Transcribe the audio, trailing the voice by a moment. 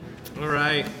All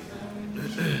right.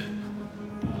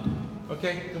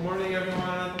 Okay, good morning,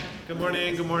 everyone. Good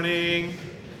morning, good morning.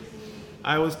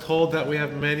 I was told that we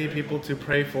have many people to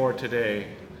pray for today.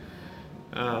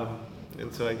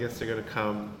 And so I guess they're going to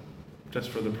come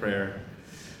just for the prayer.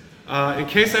 In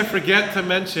case I forget to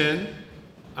mention,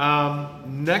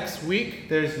 next week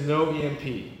there's no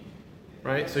EMP,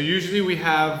 right? So usually we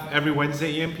have every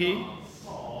Wednesday EMP.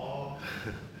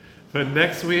 But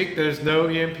next week there's no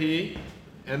EMP.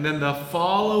 And then the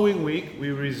following week,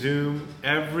 we resume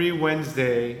every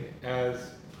Wednesday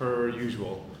as per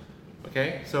usual.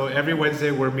 Okay? So every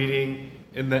Wednesday, we're meeting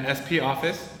in the SP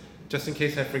office, just in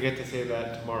case I forget to say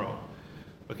that tomorrow.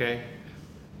 Okay?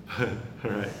 All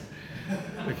right.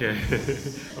 Okay.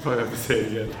 I'll probably have to say it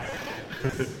again.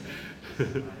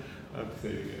 I'll have to say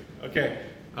it again. Okay.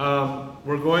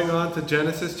 We're going on to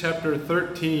Genesis chapter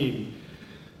 13.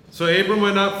 So Abram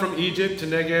went up from Egypt to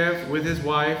Negev with his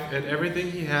wife and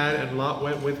everything he had, and Lot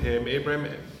went with him. Abram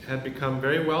had become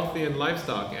very wealthy in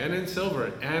livestock and in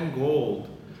silver and gold.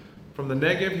 From the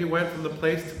Negev he went from the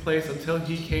place to place until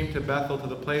he came to Bethel, to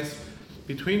the place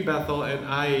between Bethel and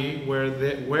Ai,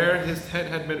 where his tent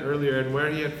had been earlier and where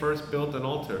he had first built an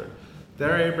altar.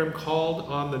 There Abram called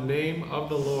on the name of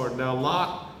the Lord. Now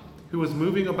Lot, who was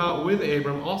moving about with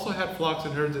Abram, also had flocks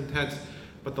and herds and tents,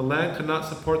 but the land could not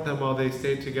support them while they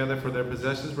stayed together, for their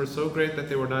possessions were so great that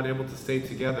they were not able to stay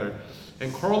together.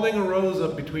 And quarreling arose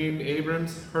up between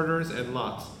Abram's herders and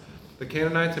Lot's. The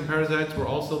Canaanites and Perizzites were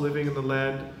also living in the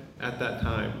land at that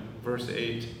time. Verse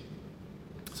 8.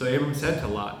 So Abram said to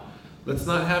Lot, "Let's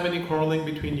not have any quarreling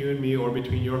between you and me, or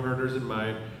between your herders and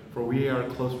mine, for we are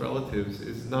close relatives.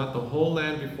 Is not the whole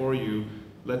land before you?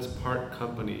 Let's part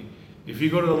company. If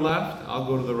you go to the left, I'll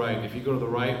go to the right. If you go to the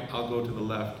right, I'll go to the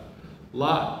left."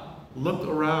 Lot looked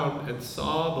around and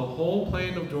saw the whole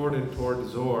plain of Jordan toward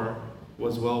Zoar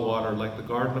was well watered, like the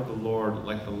garden of the Lord,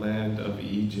 like the land of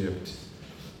Egypt.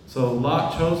 So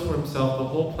Lot chose for himself the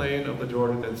whole plain of the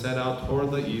Jordan and set out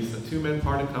toward the east. The two men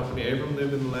parted company. Abram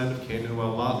lived in the land of Canaan,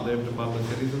 while Lot lived among the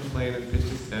cities of the plain and pitched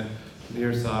his tent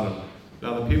near Sodom.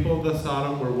 Now the people of the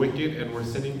Sodom were wicked and were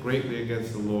sinning greatly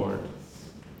against the Lord.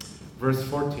 Verse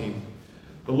 14.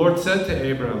 The Lord said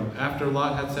to Abram, after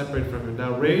Lot had separated from him,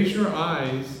 "Now raise your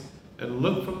eyes and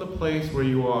look from the place where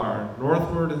you are,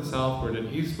 northward and southward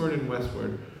and eastward and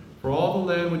westward. For all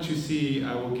the land which you see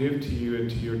I will give to you and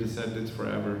to your descendants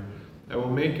forever. I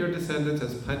will make your descendants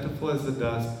as plentiful as the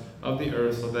dust of the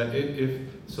earth, so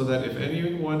that if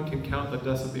anyone can count the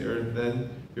dust of the earth, then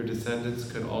your descendants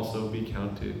could also be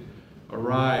counted.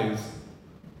 Arise,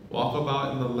 walk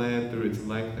about in the land through its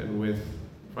length and width,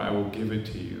 for I will give it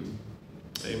to you."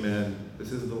 Amen.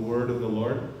 This is the word of the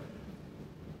Lord.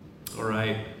 All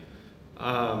right.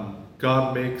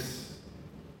 God makes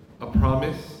a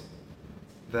promise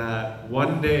that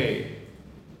one day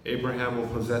Abraham will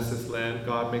possess this land.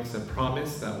 God makes a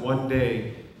promise that one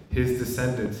day his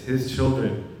descendants, his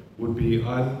children, would be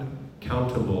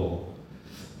uncountable.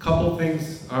 A couple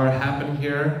things are happening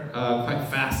here, quite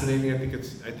fascinating. I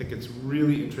think it's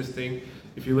really interesting.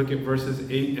 If you look at verses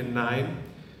 8 and 9,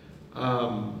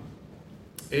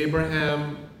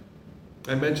 Abraham,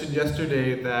 I mentioned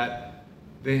yesterday that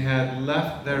they had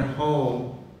left their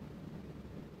home,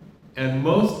 and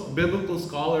most biblical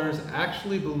scholars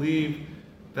actually believe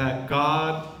that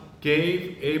God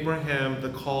gave Abraham the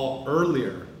call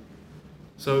earlier.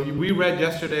 So we read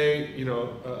yesterday,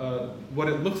 what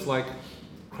it looks like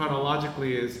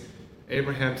chronologically is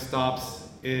Abraham stops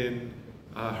in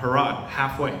Haran,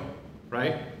 halfway,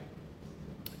 right?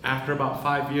 After about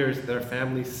 5 years, their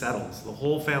family settles. The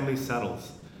whole family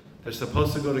settles. They're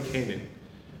supposed to go to Canaan.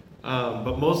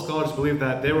 But most scholars believe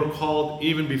that they were called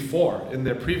even before, in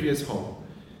their previous home.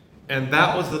 And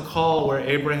that was the call where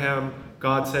Abraham,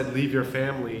 God said, leave your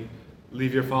family,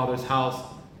 leave your father's house,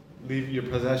 leave your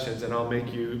possessions, and I'll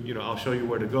make you, I'll show you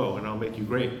where to go, and I'll make you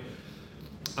great.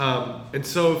 And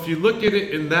so if you look at it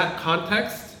in that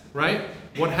context, right,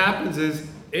 what happens is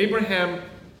Abraham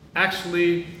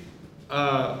actually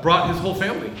brought his whole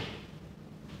family,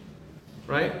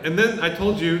 right? And then I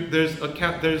told you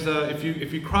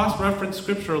if you cross-reference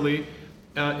scripturally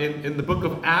in the book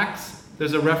of Acts,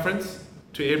 there's a reference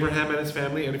to Abraham and his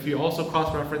family, and if you also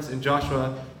cross-reference in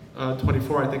Joshua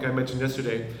 24, I think I mentioned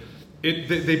yesterday,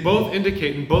 they both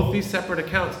indicate in both these separate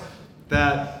accounts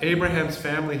that Abraham's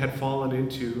family had fallen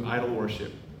into idol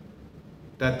worship,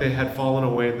 that they had fallen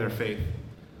away in their faith.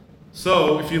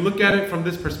 So, if you look at it from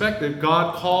this perspective,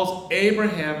 God calls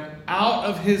Abraham out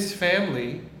of his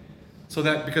family,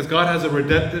 because God has a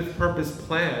redemptive purpose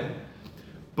plan,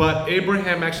 but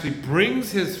Abraham actually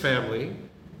brings his family.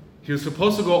 He was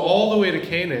supposed to go all the way to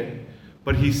Canaan,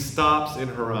 But he stops in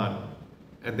Haran,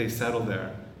 and they settle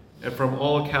there. And from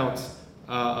all accounts,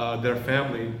 their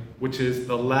family, which is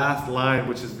the last line,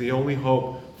 which is the only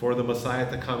hope for the Messiah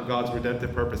to come, God's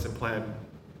redemptive purpose and plan,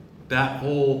 that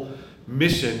whole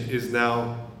mission is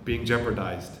now being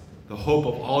jeopardized. The hope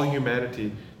of all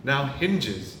humanity now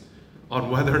hinges on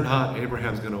whether or not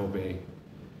Abraham's going to obey.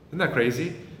 Isn't that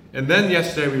crazy? And then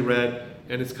yesterday we read,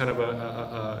 and it's kind of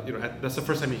that's the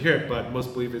first time you hear it, but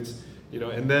most believe it's,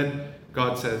 and then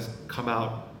God says, come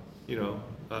out,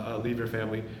 leave your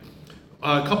family.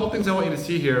 A couple things I want you to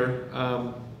see here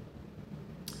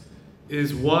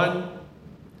is one,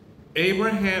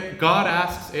 God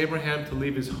asks Abraham to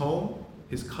leave his home,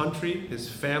 his country, his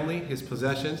family, his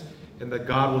possessions, and that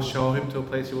God will show him to a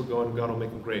place he will go and God will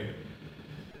make him great.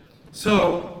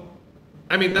 So,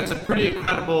 that's a pretty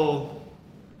incredible,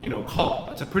 call.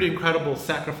 That's a pretty incredible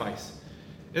sacrifice.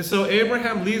 And so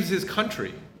Abraham leaves his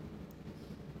country,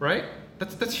 right?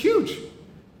 That's huge.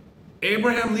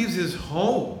 Abraham leaves his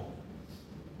home.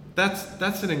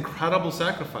 That's an incredible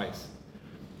sacrifice.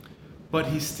 But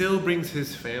he still brings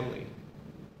his family,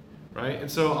 right? And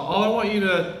so all I want you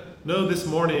to know this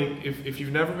morning, if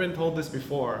you've never been told this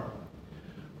before,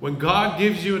 when God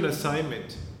gives you an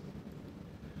assignment,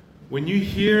 when you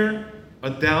hear a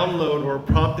download or a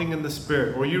prompting in the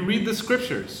Spirit, or you read the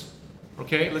scriptures,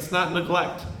 okay? Let's not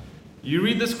neglect. You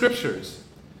read the scriptures,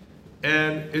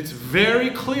 and it's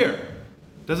very clear.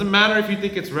 Doesn't matter if you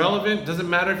think it's relevant, doesn't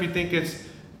matter if you think it's,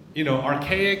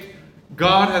 archaic.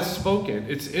 God has spoken.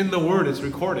 It's in the Word, it's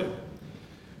recorded,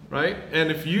 right?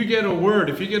 And if you get a word,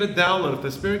 if you get a download, if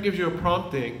the Spirit gives you a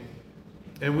prompting,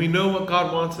 and we know what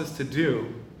God wants us to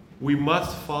do, we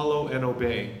must follow and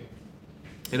obey.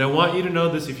 And I want you to know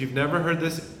this, if you've never heard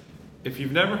this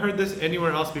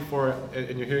anywhere else before,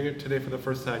 and you're hearing it today for the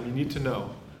first time, you need to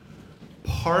know,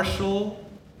 partial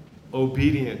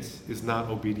obedience is not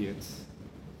obedience.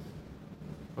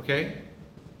 Okay?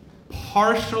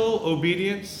 Partial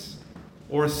obedience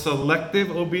or selective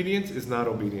obedience is not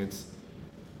obedience.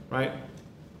 Right?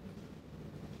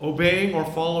 Obeying or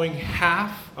following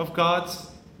half of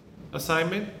God's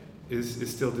assignment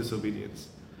is still disobedience.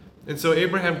 And so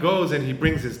Abraham goes and he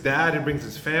brings his dad, he brings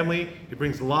his family, he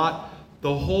brings Lot.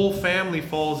 The whole family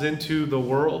falls into the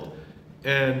world.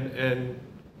 And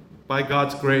by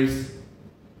God's grace,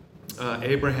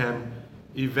 Abraham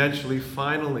eventually,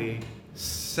 finally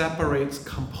separates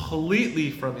completely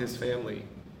from his family.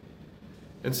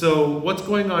 And so what's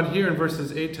going on here in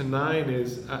verses 8 to 9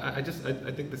 is, I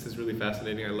think this is really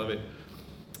fascinating. I love it.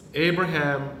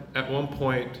 Abraham, at one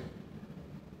point,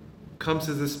 comes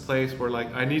to this place where,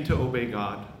 I need to obey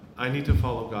God. I need to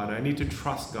follow God. I need to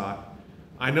trust God.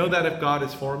 I know that if God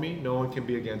is for me, no one can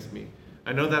be against me.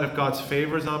 I know that if God's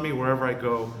favor is on me, wherever I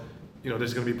go,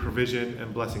 there's going to be provision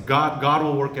and blessing. God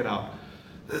will work it out.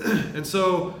 And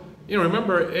so,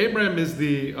 remember, Abraham is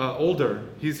the older.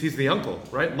 He's the uncle,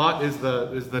 right? Lot is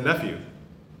the nephew.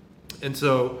 And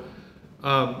so,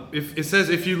 if it says,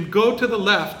 if you go to the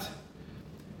left,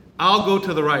 I'll go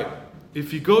to the right.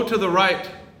 If you go to the right,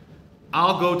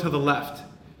 I'll go to the left.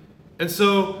 And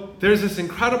so there's this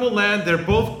incredible land. They're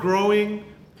both growing.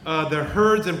 Their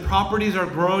herds and properties are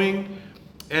growing.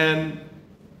 And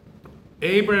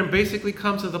Abraham basically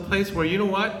comes to the place where,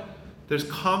 there's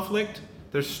conflict.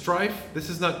 There's strife. This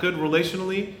is not good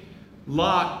relationally.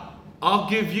 Lot, I'll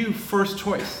give you first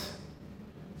choice.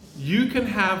 You can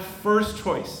have first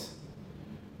choice.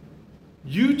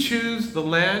 You choose the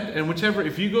land, and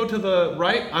if you go to the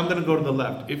right, I'm going to go to the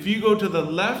left. If you go to the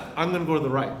left, I'm going to go to the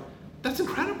right. That's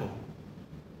incredible.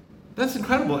 That's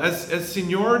incredible. As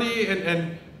seniority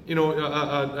and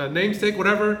a namesake,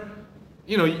 whatever,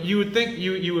 you would think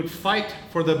you would fight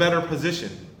for the better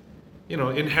position.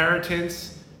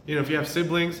 Inheritance, if you have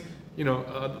siblings,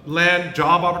 land,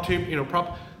 job opportunity,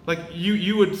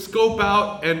 you would scope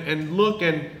out and look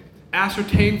and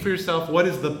ascertain for yourself what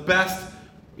is the best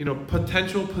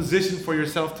potential position for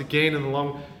yourself to gain in the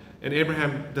long. And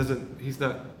Abraham he's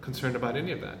not concerned about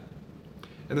any of that.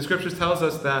 And the scriptures tells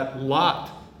us that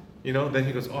Lot, then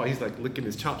he goes, he's licking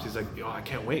his chops. He's like, I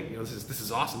can't wait. This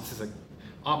is awesome. This is an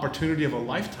opportunity of a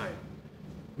lifetime.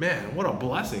 Man, what a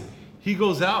blessing. He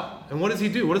goes out, and what does he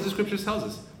do? What does the scriptures tell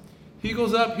us? He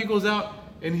goes out,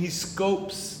 and he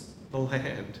scopes the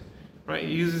land, right?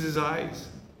 He uses his eyes.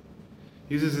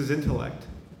 He uses his intellect,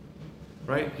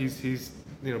 right? He's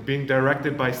being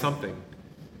directed by something.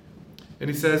 And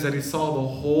he says that he saw the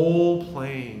whole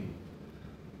plain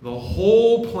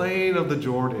of the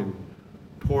Jordan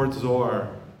towards Zoar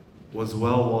was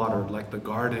well watered, like the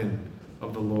garden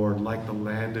of the Lord, like the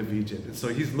land of Egypt. And so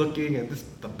he's looking at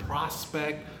the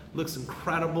prospect looks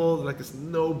incredible, like it's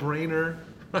no-brainer,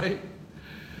 right?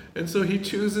 And so he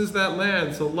chooses that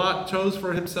land. So Lot chose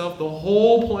for himself the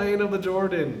whole plain of the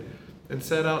Jordan and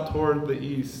set out toward the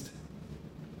east.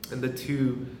 And the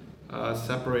two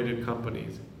separated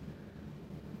companies.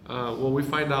 Well, we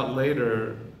find out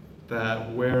later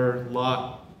that where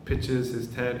Lot pitches his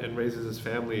tent and raises his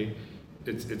family,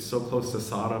 it's so close to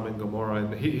Sodom and Gomorrah,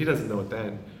 and he doesn't know it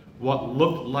then. What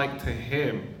looked like to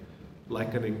him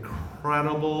like an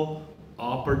incredible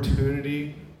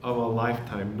opportunity of a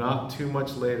lifetime, not too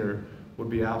much later, would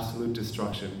be absolute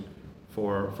destruction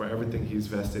for everything he's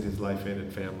vested his life in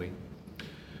and family.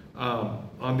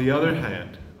 On the other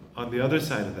hand, on the other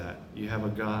side of that, you have a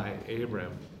guy,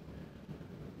 Abram,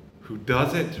 who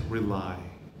doesn't rely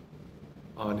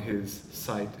on his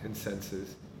sight and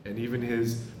senses and even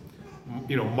his,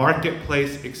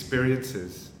 marketplace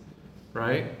experiences,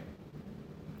 right?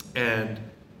 And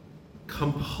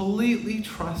completely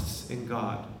trusts in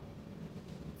God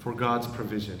for God's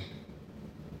provision.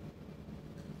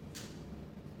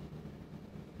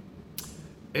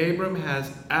 Abram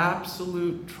has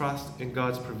absolute trust in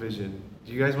God's provision.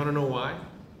 Do you guys want to know why?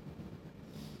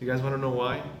 You guys want to know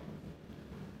why?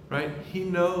 Right? He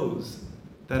knows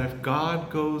that if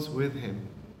God goes with him,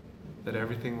 that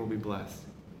everything will be blessed.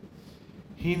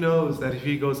 He knows that if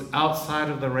he goes outside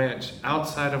of the ranch,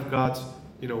 outside of God's,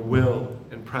 will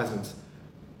and presence,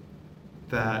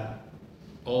 that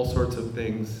all sorts of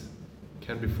things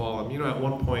can befall him. At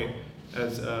one point,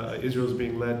 as Israel's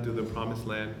being led through the promised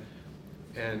land,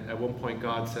 and at one point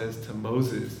God says to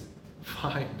Moses,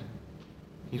 fine,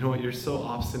 you know what, you're so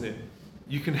obstinate.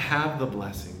 You can have the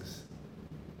blessings.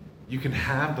 You can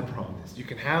have the promise. You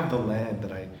can have the land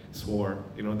that I swore,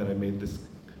 that I made this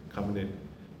covenant,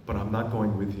 but I'm not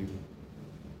going with you.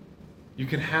 You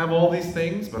can have all these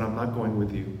things, but I'm not going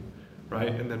with you, right?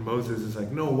 And then Moses is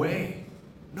like, no way,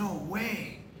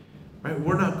 right?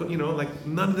 We're not,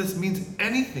 none of this means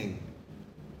anything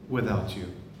without you.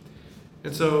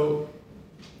 And so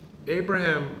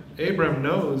Abram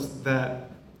knows that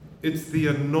it's the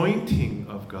anointing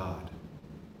of God.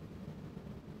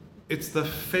 It's the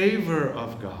favor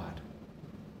of God.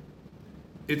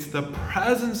 It's the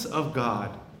presence of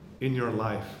God in your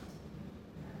life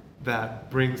that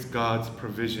brings God's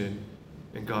provision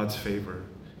and God's favor.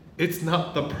 It's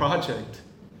not the project.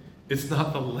 It's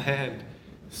not the land.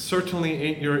 Certainly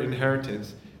ain't your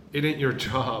inheritance. It ain't your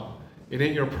job. It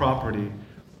ain't your property.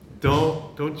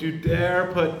 Don't you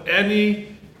dare put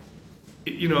any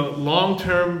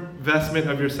long-term investment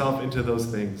of yourself into those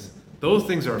things. Those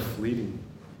things are fleeting.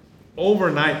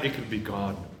 Overnight, it could be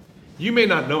gone. You may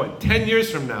not know it. 10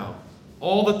 years from now,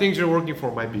 all the things you're working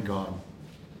for might be gone.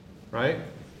 Right?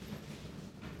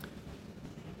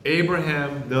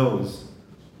 Abraham knows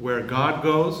where God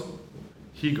goes,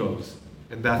 he goes.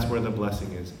 And that's where the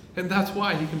blessing is. And that's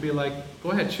why he can be like, go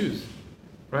ahead, choose.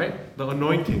 Right? The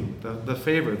anointing, the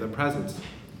favor, the presence.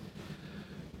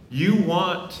 You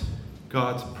want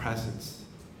God's presence.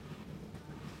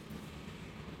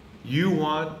 You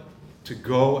want to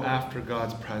go after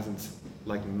God's presence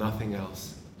like nothing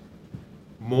else.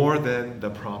 More than the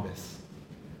promise.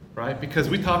 Right? Because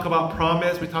we talk about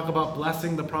promise, we talk about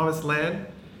blessing the promised land.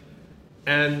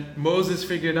 And Moses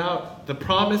figured out the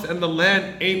promise and the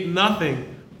land ain't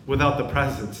nothing without the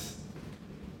presence.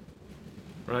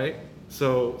 Right?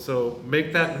 So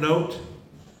make that note.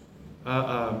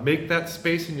 Make that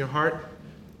space in your heart.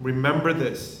 Remember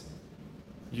this.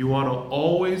 You want to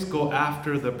always go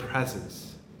after the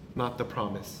presence, not the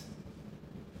promise.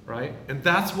 Right? And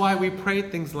that's why we pray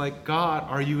things like, God,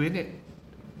 are you in it?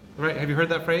 Right? Have you heard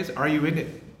that phrase? Are you in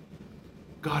it?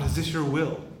 God, is this your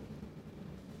will?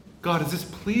 God, is this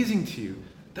pleasing to you?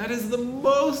 That is the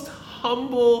most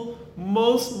humble,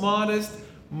 most modest,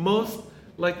 most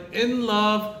in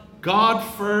love, God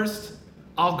first,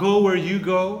 I'll go where you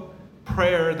go,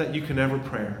 prayer that you can ever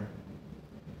pray.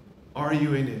 Are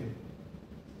you in it?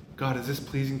 God, is this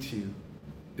pleasing to you?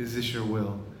 Is this your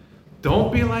will?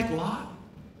 Don't be like Lot.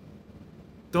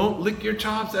 Don't lick your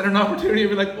chops at an opportunity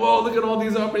and be like, whoa, look at all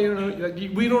these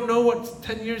opportunities. We don't know what's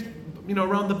 10 years,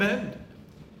 around the bend.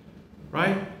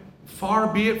 Right?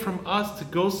 Far be it from us to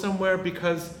go somewhere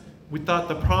because we thought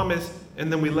the promise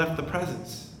and then we left the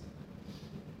presence.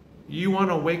 You want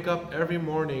to wake up every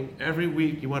morning, every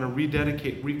week, you want to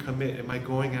rededicate, recommit. Am I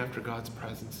going after God's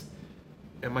presence?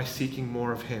 Am I seeking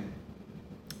more of Him?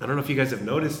 I don't know if you guys have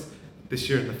noticed this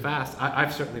year in the fast.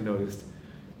 I've certainly noticed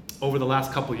over the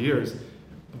last couple of years.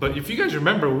 But if you guys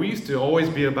remember, we used to always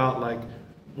be about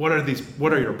what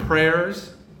are your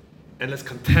prayers? And let's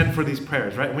contend for these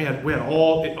prayers, right? And we had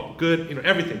all good,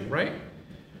 everything, right?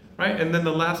 Right? And then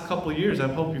the last couple of years, I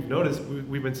hope you've noticed,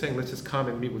 we've been saying, let's just come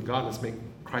and meet with God. Let's make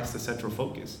Christ the central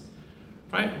focus,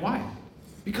 Right? Why?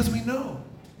 Because we know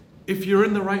if you're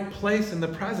in the right place, in the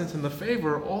presence, in the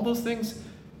favor, all those things,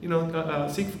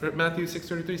 Matthew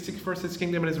 6:33, seek first his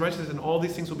kingdom and his righteousness, and all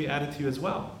these things will be added to you as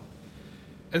well.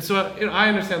 And so I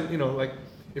understand,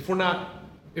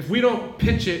 if we don't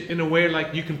pitch it in a way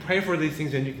like you can pray for these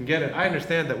things and you can get it, I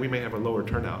understand that we may have a lower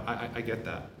turnout. I get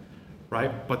that,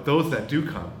 right? But those that do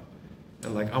come,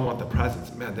 and I want the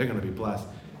presence, man, they're going to be blessed.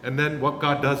 And then what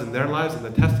God does in their lives and the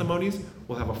testimonies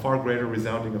will have a far greater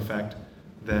resounding effect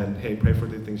than, hey, pray for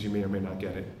the things, you may or may not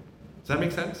get it. Does that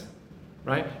make sense?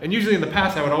 Right? And usually in the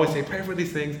past, I would always say, pray for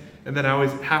these things. And then I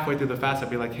always, halfway through the fast, I'd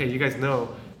be like, hey, you guys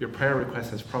know your prayer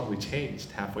request has probably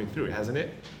changed halfway through, hasn't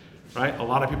it? Right? A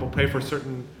lot of people pray for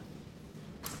certain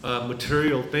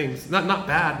material things. Not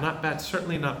bad,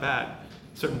 certainly not bad.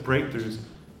 Certain breakthroughs.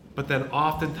 But then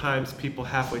oftentimes people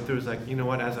halfway through is like, you know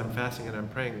what, as I'm fasting and I'm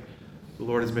praying, the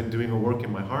Lord has been doing a work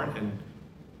in my heart, and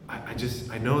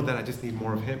I know that I just need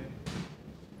more of Him.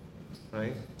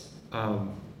 Right?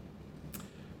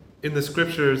 In the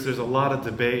scriptures, there's a lot of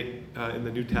debate in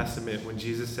the New Testament when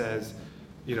Jesus says,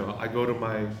 I go to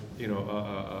my,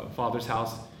 Father's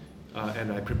house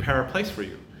and I prepare a place for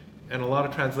you. And a lot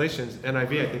of translations,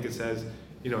 NIV, I think it says,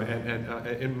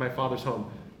 in my Father's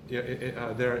home,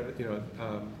 there's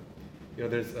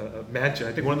a mansion.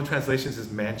 I think one of the translations is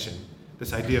mansion.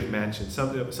 This idea of mansion.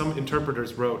 Some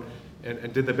interpreters wrote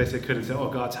and did the best they could and said, oh,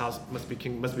 God's house must be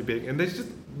big. And they just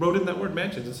wrote in that word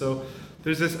mansions. And so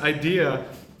there's this idea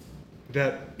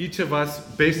that each of us,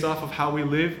 based off of how we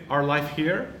live our life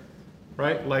here,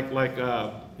 right?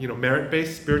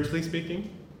 Merit-based, spiritually speaking,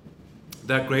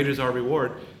 that greater is our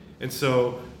reward. And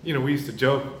so, we used to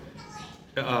joke,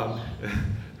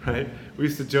 right? We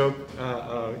used to joke,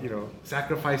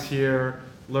 sacrifice here,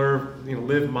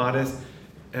 live modest,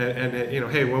 and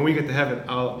hey, when we get to heaven,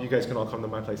 you guys can all come to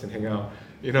my place and hang out,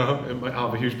 and I'll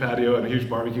have a huge patio and a huge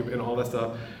barbecue and all that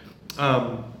stuff.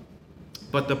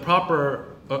 But the proper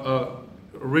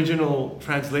original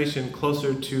translation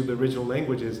closer to the original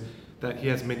language is that He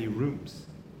has many rooms.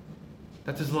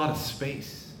 That there's a lot of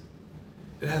space.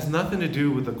 It has nothing to do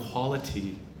with the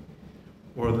quality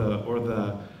or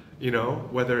the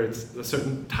whether it's a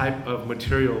certain type of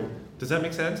material. Does that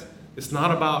make sense? It's not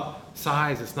about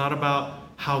size. It's not about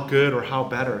how good or how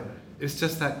better. It's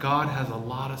just that God has a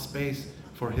lot of space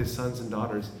for His sons and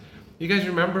daughters. You guys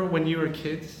remember when you were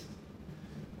kids?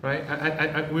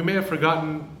 Right? We may have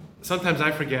forgotten. Sometimes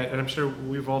I forget, and I'm sure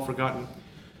we've all forgotten.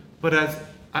 But as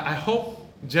I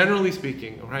hope, generally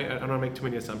speaking, right? I don't want to make too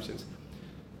many assumptions.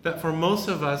 That for most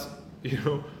of us,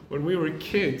 when we were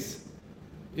kids,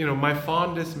 my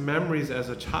fondest memories as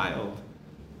a child,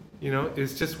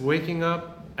 is just waking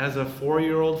up as a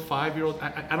 4-year-old, 5-year-old.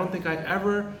 I don't think I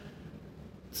ever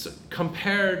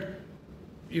compared,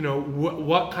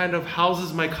 what kind of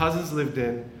houses my cousins lived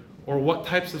in, or what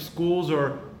types of schools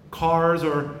or cars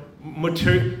or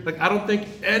material. I don't think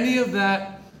any of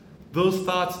those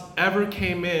thoughts ever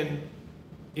came in,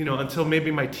 until maybe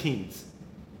my teens,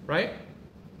 right?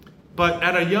 But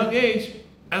at a young age,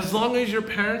 as long as your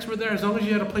parents were there, as long as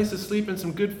you had a place to sleep and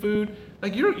some good food,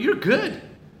 you're good,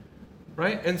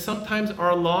 right? And sometimes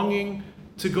our longing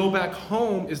to go back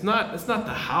home it's not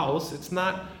the house, it's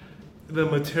not the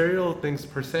material things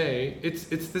per se. It's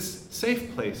this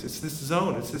safe place, it's this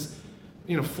zone, it's this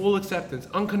full acceptance,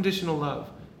 unconditional love,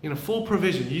 full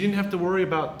provision. You didn't have to worry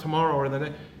about tomorrow or the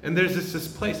next. And there's this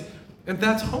place, and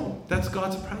that's home. That's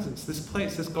God's presence. This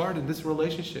place, this garden, this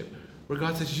relationship, where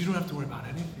God says you don't have to worry about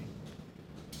anything.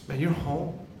 Man, you're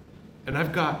home, and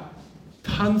I've got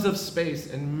tons of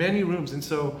space and many rooms. And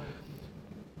so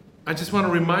I just want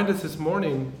to remind us this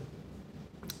morning,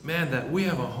 man, that we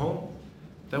have a home,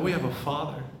 that we have a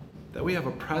Father, that we have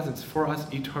a presence for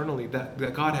us eternally,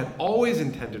 that God had always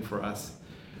intended for us.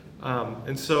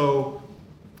 And so,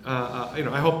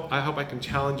 I hope I can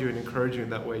challenge you and encourage you in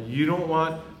that way. You don't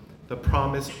want the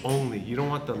promise only. You don't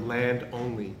want the land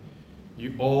only.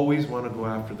 You always want to go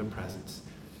after the presence.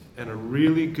 And a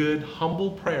really good,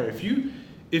 humble prayer. If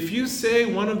you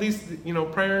say one of these,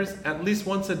 prayers at least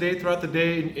once a day throughout the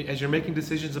day, as you're making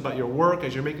decisions about your work,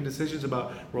 as you're making decisions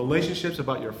about relationships,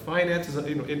 about your finances,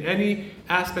 in any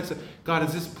aspects of God,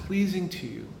 is this pleasing to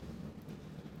you?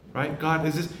 Right? God,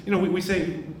 is this,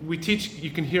 we teach, you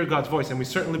can hear God's voice, and we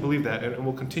certainly believe that, and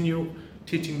we'll continue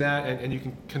teaching that, and you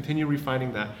can continue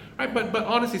refining that. Right? But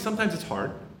honestly, sometimes it's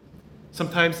hard.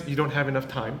 Sometimes you don't have enough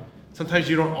time. Sometimes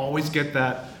you don't always get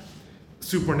that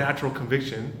supernatural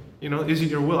conviction. Is it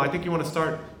your will? I think you want to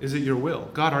start, is it your will?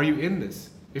 God, are you in this?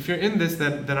 If you're in this,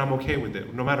 then I'm okay with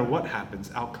it, no matter what happens,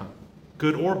 outcome,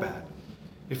 good or bad.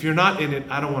 If you're not in it,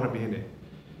 I don't want to be in it.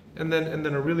 And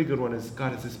then a really good one is,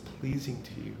 God, is this pleasing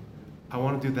to you? I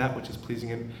want to do that which is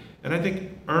pleasing. And I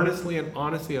think earnestly and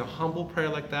honestly, a humble prayer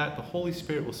like that, the Holy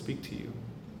Spirit will speak to you.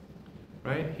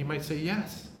 Right? He might say,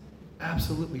 yes,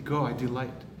 absolutely, go, I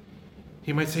delight.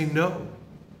 He might say, no.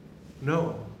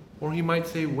 Or he might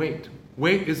say, wait.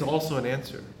 Wait is also an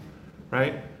answer.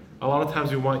 Right? A lot of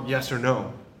times we want yes or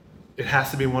no. It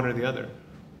has to be one or the other.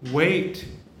 Wait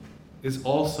is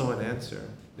also an answer.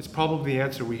 It's probably the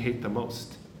answer we hate the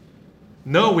most.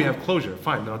 No, we have closure.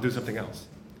 Fine, then I'll do something else.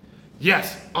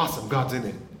 Yes, awesome, God's in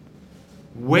it.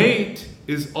 Wait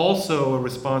is also a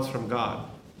response from God.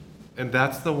 And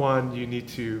that's the one you need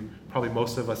to, probably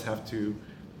most of us have to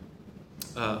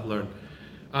learn.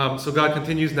 So God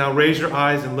continues, now raise your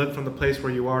eyes and look from the place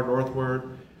where you are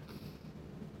northward.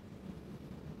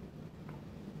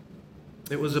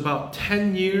 It was about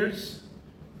 10 years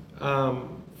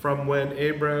from when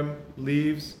Abram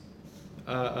leaves,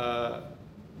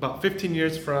 about 15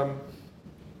 years from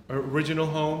original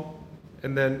home,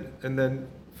 and then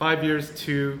 5 years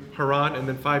to Haran, and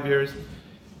then 5 years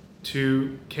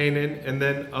to Canaan, and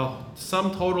then a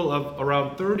sum total of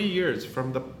around 30 years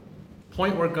from the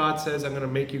point where God says, I'm going to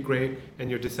make you great and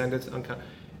your descendants uncounted.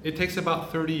 It takes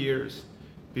about 30 years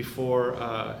before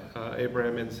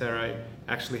Abraham and Sarai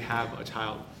actually have a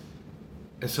child.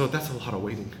 And so that's a lot of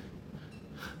waiting.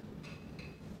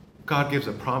 God gives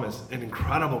a promise, an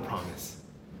incredible promise.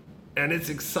 And it's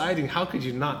exciting. How could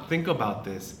you not think about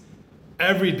this?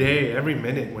 Every day, every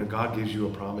minute when God gives you a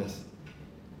promise.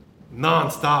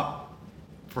 Non-stop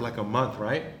for like a month,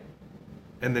 right?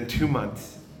 And then 2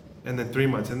 months, and then 3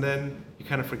 months, and then you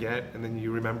kind of forget, and then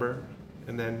you remember,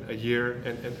 and then a year,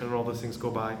 and all those things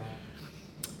go by.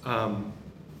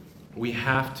 We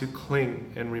have to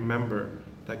cling and remember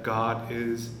that God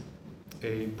is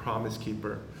a promise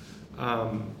keeper.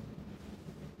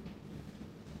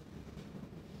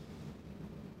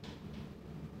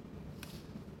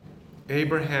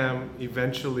 Abraham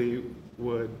eventually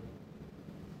would,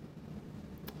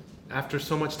 after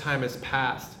so much time has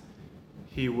passed,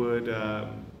 he would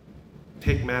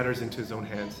take matters into his own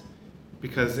hands,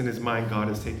 because in his mind God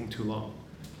is taking too long.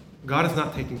 God is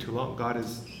not taking too long. God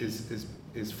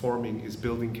is forming, is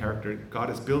building character. God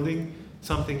is building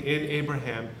something in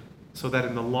Abraham so that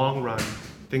in the long run,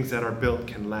 things that are built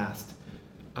can last.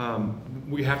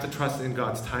 We have to trust in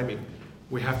God's timing.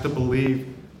 We have to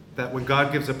believe that when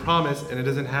God gives a promise and it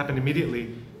doesn't happen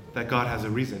immediately, that God has a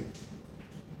reason.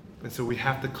 And so we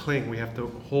have to cling, we have to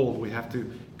hold, we have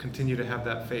to continue to have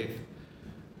that faith.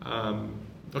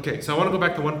 Okay, so I want to go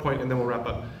back to one point and then we'll wrap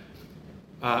up.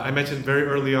 I mentioned very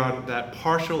early on that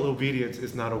partial obedience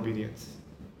is not obedience,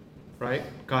 right?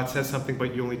 God says something,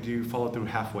 but you only do follow through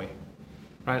halfway,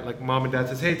 right? Like mom and dad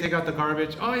says, hey, take out the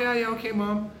garbage. Oh, yeah, okay,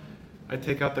 mom. I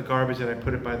take out the garbage and I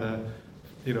put it by the,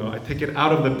 I take it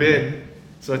out of the bin,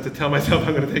 so I have to tell myself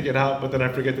I'm going to take it out, but then I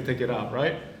forget to take it out,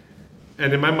 right?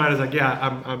 And in my mind, it's like,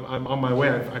 yeah, I'm on my way.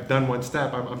 I've done one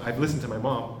step. I've listened to my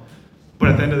mom. But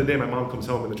at the end of the day, my mom comes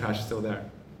home and the trash is still there.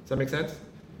 Does that make sense?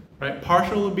 Right?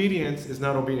 Partial obedience is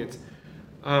not obedience.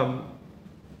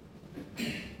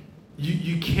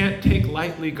 You can't take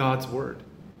lightly God's word.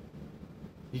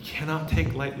 You cannot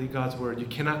take lightly God's word. You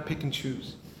cannot pick and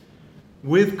choose.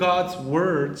 With God's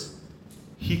words,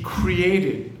 He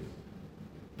created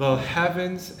the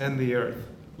heavens and the earth,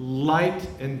 light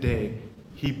and day.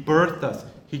 He birthed us.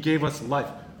 He gave us life.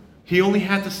 He only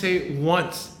had to say it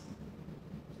once.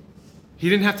 He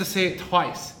didn't have to say it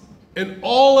twice. And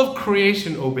all of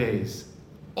creation obeys.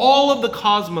 All of the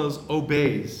cosmos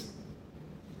obeys.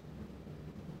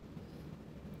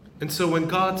 And so when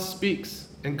God speaks,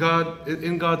 and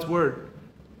in God's word,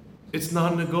 it's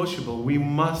non-negotiable. We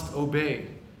must obey.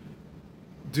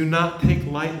 Do not take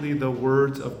lightly the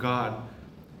words of God.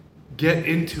 Get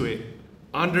into it.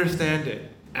 Understand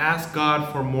it. Ask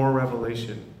God for more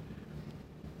revelation.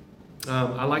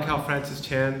 I like how Francis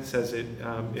Chan says it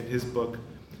in his book.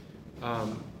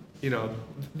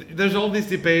 There's all these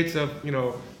debates of,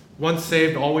 once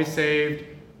saved, always saved,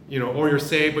 or you're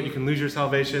saved, but you can lose your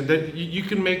salvation. That you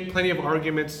can make plenty of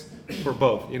arguments for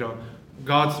both.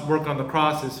 God's work on the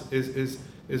cross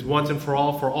is once and for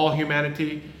all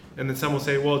humanity. And then some will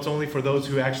say, well, it's only for those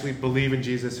who actually believe in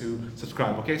Jesus, who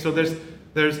subscribe. Okay, so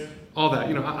there's all that.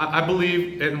 I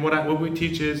believe, and what we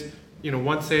teach is,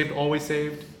 once saved, always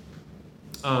saved.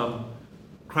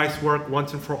 Christ's work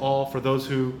once and for all for those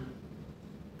who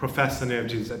profess the name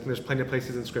of Jesus. I think there's plenty of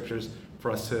places in scriptures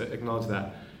for us to acknowledge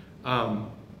that.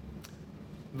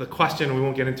 The question, we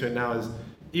won't get into it now, is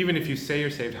even if you say you're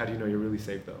saved, how do you know you're really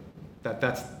saved though?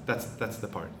 That's the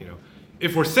part,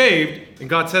 If we're saved, and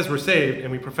God says we're saved,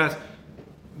 and we profess,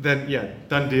 then yeah,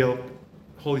 done deal,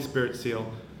 Holy Spirit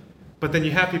seal. But then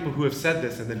you have people who have said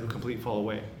this and then who completely fall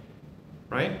away,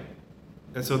 right?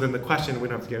 And so then the question we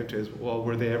don't have to get into is, well,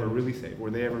 were they ever really saved?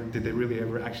 Did they really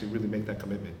ever actually really make that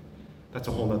commitment? That's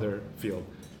a whole other field.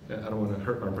 I don't want to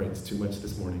hurt our brains too much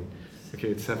this morning. Okay,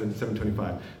 it's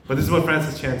 7:25. But this is what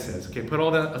Francis Chan says. Okay, put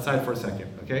all that aside for a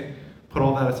second, okay? Put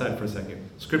all that aside for a second.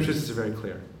 Scriptures is very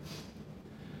clear.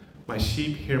 My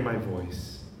sheep hear my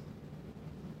voice.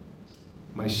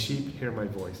 My sheep hear my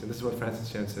voice. And this is what Francis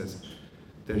Chan says.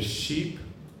 There's sheep,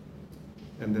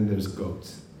 and then there's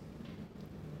goats.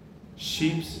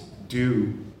 Sheep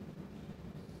do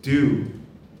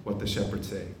what the shepherds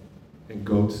say, and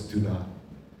goats do not.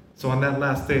 So on that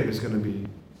last day, there's going to be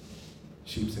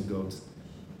sheep and goats.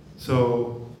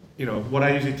 So, what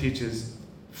I usually teach is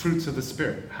fruits of the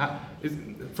Spirit.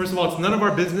 First of all, it's none of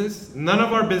our business,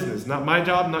 not my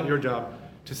job, not your job,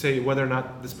 to say whether or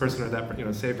not this person or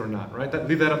that, saved or not, right?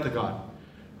 Leave that up to God,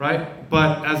 right?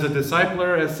 But as a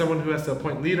discipler, as someone who has to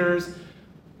appoint leaders,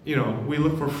 we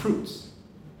look for fruits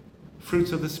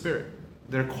of the Spirit.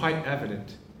 They're quite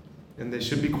evident, and they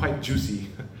should be quite juicy,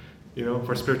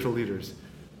 for spiritual leaders,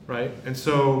 right? And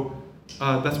so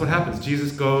that's what happens.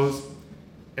 Jesus goes,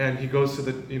 and he goes to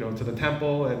the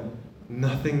temple, and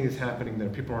nothing is happening there.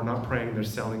 People are not praying; they're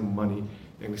selling money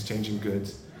and exchanging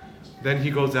goods. Then he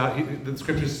goes out. The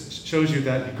scriptures shows you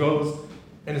that he goes,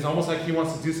 and it's almost like he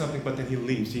wants to do something, but then he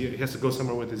leaves. He has to go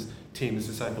somewhere with his team, his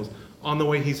disciples. On the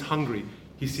way, he's hungry.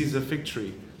 He sees a fig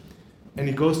tree, and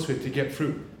he goes to it to get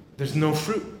fruit. There's no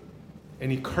fruit, and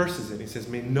he curses it. He says,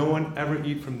 "May no one ever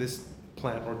eat from this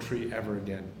plant or tree ever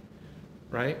again."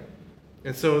 Right?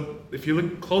 And so, if you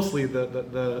look closely,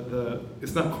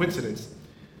 it's not coincidence.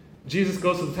 Jesus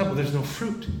goes to the temple. There's no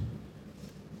fruit.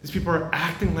 These people are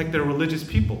acting like they're religious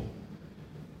people.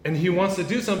 And he wants to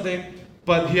do something,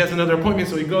 but he has another appointment,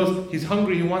 so he goes, he's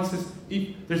hungry, he wants to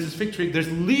eat. There's this fig tree,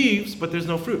 there's leaves, but there's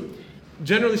no fruit.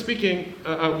 Generally speaking,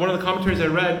 one of the commentaries I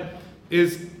read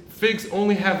is figs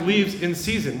only have leaves in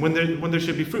season when there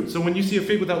should be fruit. So when you see a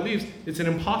fig without leaves, it's an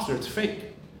imposter, it's fake.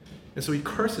 And so he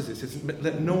curses it, says,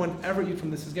 let no one ever eat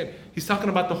from this again. He's talking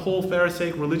about the whole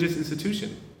Pharisaic religious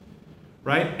institution,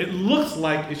 right? It looks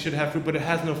like it should have fruit, but it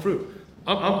has no fruit.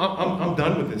 I'm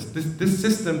done with this. This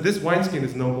system, this wineskin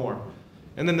is no more.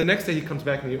 And then the next day he comes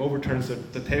back and he overturns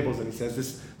the tables and he says,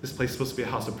 this place is supposed to be a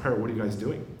house of prayer. What are you guys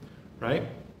doing? Right?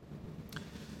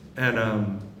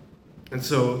 And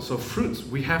so fruits,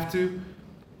 we have to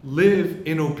live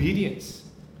in obedience.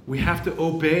 We have to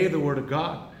obey the word of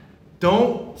God.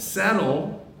 Don't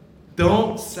settle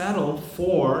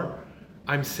for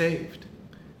I'm saved.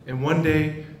 And one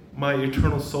day my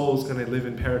eternal soul is going to live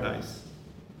in paradise.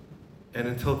 And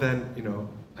until then,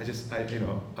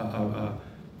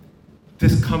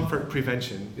 discomfort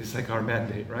prevention is like our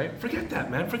mandate, right? Forget that,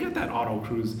 man. Forget that auto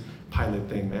cruise pilot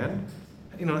thing, man.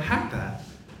 Hack that,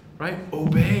 right?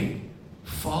 Obey,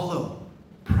 follow,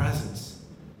 presence.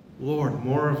 Lord,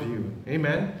 more of you.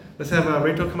 Amen. Let's have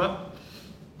Rachel come up.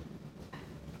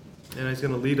 And he's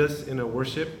going to lead us in a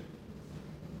worship.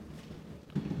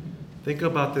 Think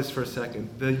about this for a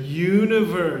second. The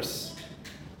universe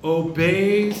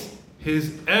obeys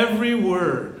his every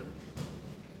word.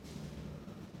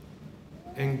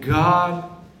 And God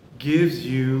gives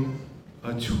you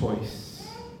a choice.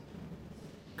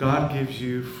 God gives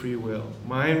you free will.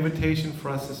 My invitation for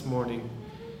us this morning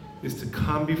is to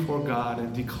come before God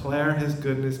and declare his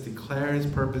goodness, declare his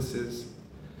purposes.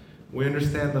 We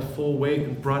understand the full weight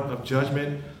and brunt of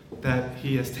judgment that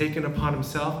he has taken upon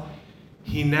himself.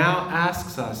 He now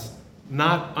asks us,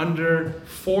 not under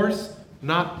force,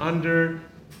 not under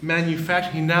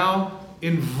manufacture. He now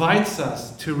invites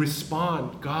us to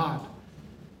respond, God,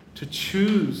 to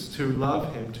choose to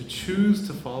love him, to choose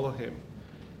to follow him.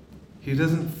 He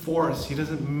doesn't force, he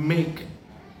doesn't make.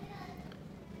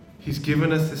 He's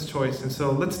given us this choice. And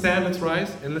so let's stand, let's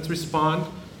rise, and let's respond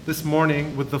this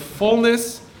morning with the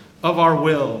fullness of our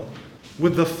will,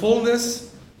 with the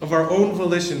fullness of our own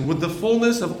volition, with the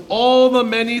fullness of all the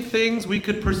many things we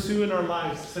could pursue in our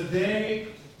lives. Today,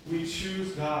 we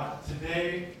choose God.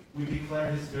 Today, we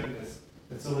declare his goodness.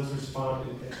 And so let's respond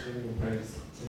in praise.